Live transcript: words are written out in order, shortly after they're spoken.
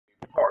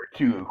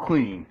to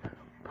clean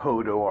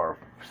Podo, our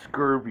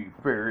scurvy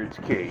ferret's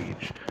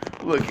cage.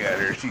 Look at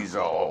her, she's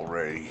all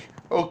ready.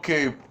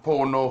 Okay,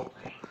 Pono,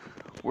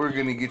 we're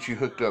gonna get you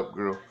hooked up,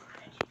 girl.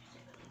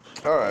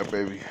 Alright,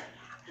 baby.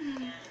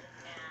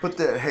 Put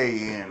that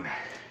hay in.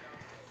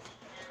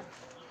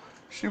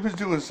 She was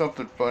doing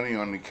something funny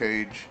on the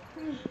cage.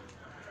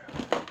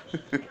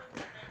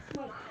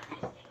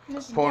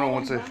 Pono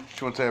wants to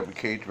have a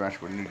cage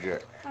match with New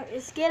Jack.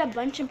 Let's get a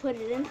bunch and put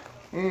it in.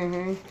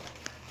 Mm-hmm.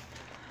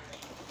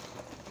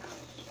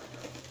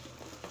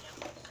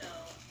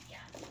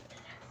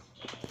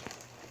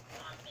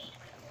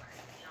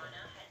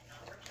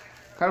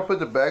 Kind of put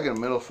the bag in the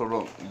middle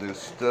so the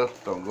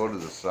stuff don't go to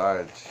the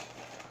sides.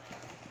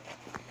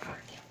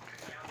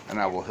 And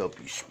I will help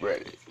you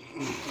spread it.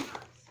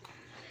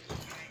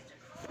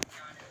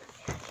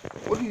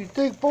 What do you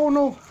think,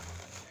 Pono?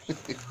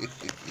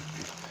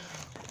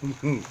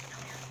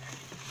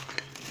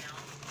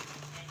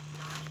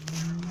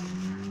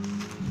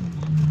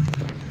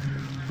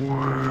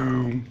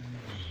 Wow.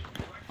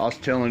 I was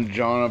telling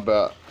John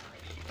about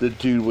the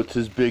dude with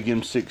his big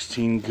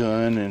M16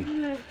 gun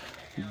and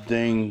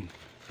dang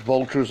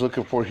vultures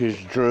looking for his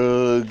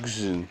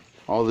drugs and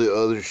all the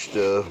other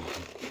stuff.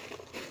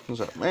 I was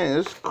like, man,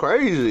 it's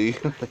crazy.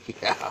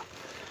 Yeah.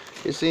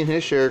 He's seen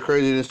his share of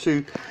craziness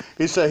too.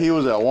 He said he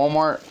was at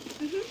Walmart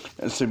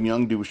and some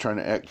young dude was trying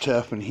to act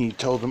tough and he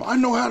told him, I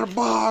know how to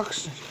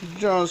box.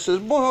 John says,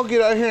 boy, I'll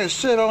get out here and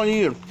sit on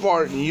you and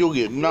fart and you'll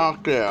get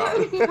knocked out.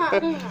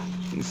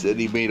 He said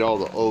he made all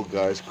the old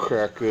guys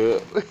crack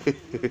up.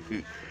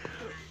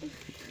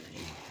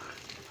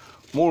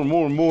 More.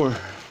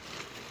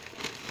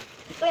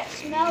 But it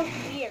smells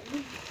weird.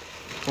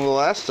 Well,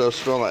 that stuff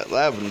smelled like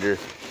lavender. It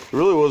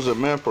really wasn't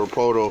meant for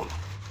Podo.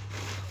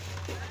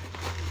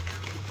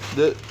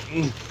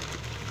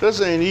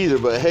 This ain't either,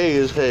 but hay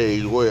is hay,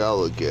 the way I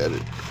look at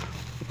it.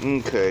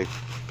 Okay.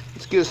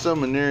 Let's get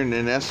some in there and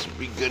then that should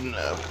be good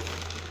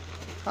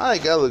enough. I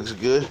think that looks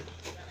good.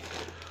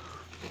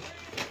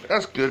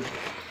 That's good.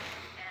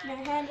 My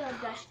hands are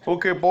dusty.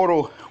 Okay,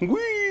 Podo.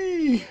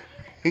 Whee!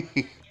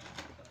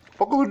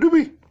 Poco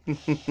doobie.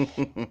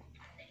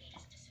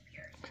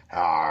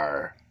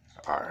 Arr.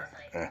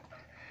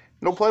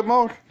 No play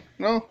mode?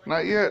 No,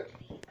 not yet.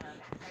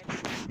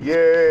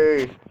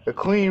 Yay! A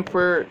clean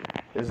ferret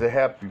is a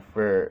happy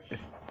ferret.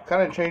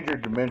 Kind of change your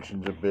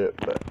dimensions a bit,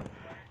 but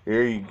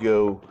here you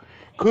go.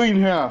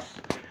 Clean house.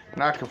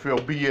 Not to feel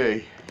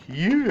BA.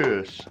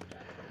 Yes.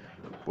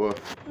 Well,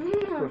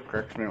 it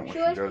cracks me up when she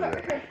does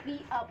that. Her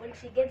feet up when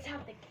she gets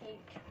out the cage.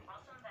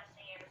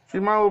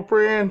 She's my little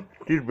friend.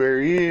 She's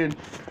very in.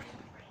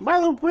 My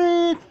little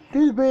friend.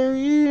 She's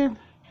very in.